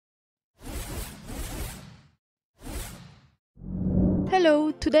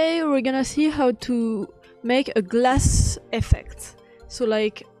Hello, today we're gonna see how to make a glass effect. So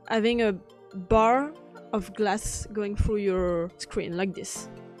like having a bar of glass going through your screen like this.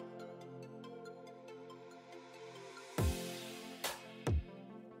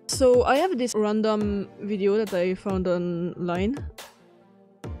 So I have this random video that I found online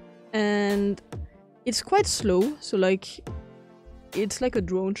and it's quite slow, so like it's like a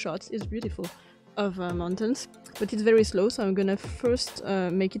drone shot. It's beautiful of mountains, but it's very slow, so I'm gonna first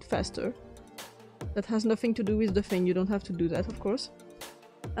make it faster. That has nothing to do with the thing, you don't have to do that, of course.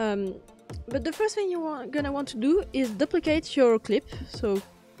 But the first thing you're gonna want to do is duplicate your clip, so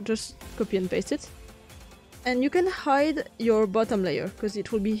just copy and paste it. And you can hide your bottom layer, because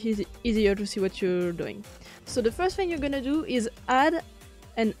it will be easier to see what you're doing. So the first thing you're gonna do is add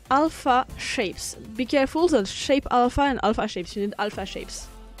an alpha shapes. Be careful that shape alpha and alpha shapes, you need alpha shapes.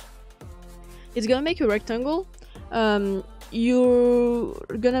 It's gonna make a rectangle. You're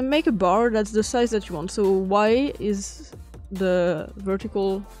gonna make a bar that's the size that you want. So Y is the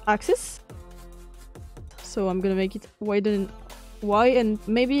vertical axis. So I'm gonna make it wider than Y and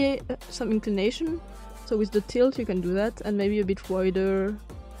maybe some inclination. So with the tilt you can do that, and maybe a bit wider.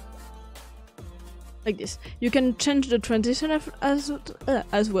 Like this. You can change the transition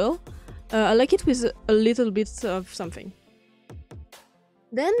as well. I like it with a little bit of something.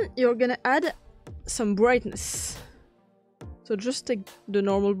 Then you're gonna add some brightness. So just take the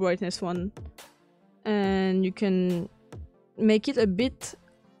normal brightness one and you can make it a bit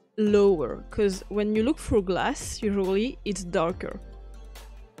lower, because when you look through glass usually it's darker.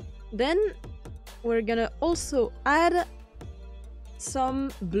 Then we're gonna also add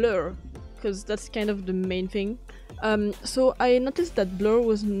some blur, because that's kind of the main thing. So I noticed that blur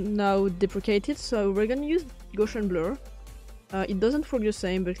was now deprecated, so we're gonna use Gaussian blur. It doesn't work the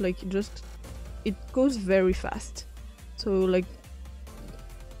same, but like it goes very fast. So like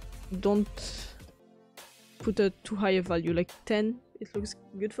don't put a too high a value, like 10. It looks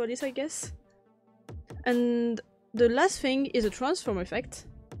good for this, I guess. And the last thing is a transform effect,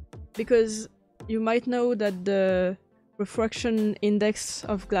 because you might know that the refraction index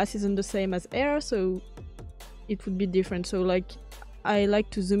of glass isn't the same as air, so it would be different. So like I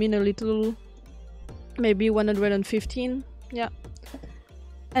like to zoom in a little, maybe 115, yeah.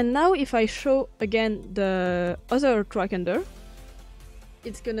 And now if I show again the other track under,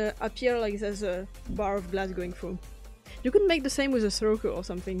 it's gonna appear like there's a bar of glass going through. You could make the same with a circle or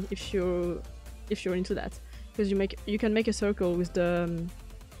something if you're into that, because you can make a circle with the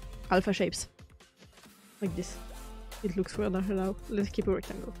alpha shapes like this. It looks weird now. Let's keep a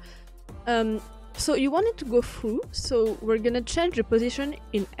rectangle. So you want it to go through, so we're gonna change the position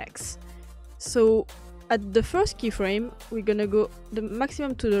in X. So at the first keyframe, we're gonna go the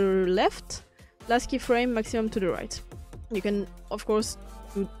maximum to the left, last keyframe maximum to the right. You can, of course,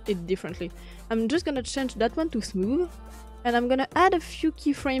 do it differently. I'm just gonna change that one to smooth, and I'm gonna add a few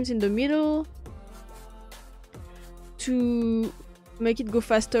keyframes in the middle to make it go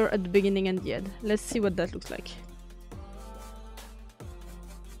faster at the beginning and the end. Let's see what that looks like.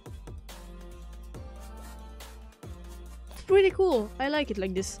 It's pretty cool. I like it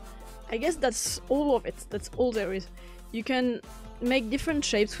like this. I guess that's all of it. That's all there is. You can make different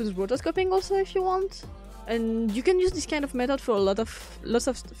shapes with rotoscoping also if you want. And you can use this kind of method for lots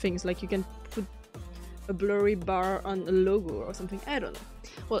of things. Like you can put a blurry bar on a logo or something. I don't know.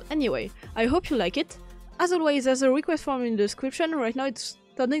 Well, anyway, I hope you like it. As always, there's a request form in the description. Right now it's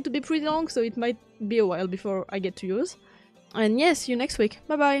starting to be pretty long, so it might be a while before I get to yours. And yes, see you next week.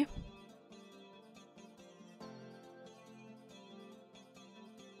 Bye bye!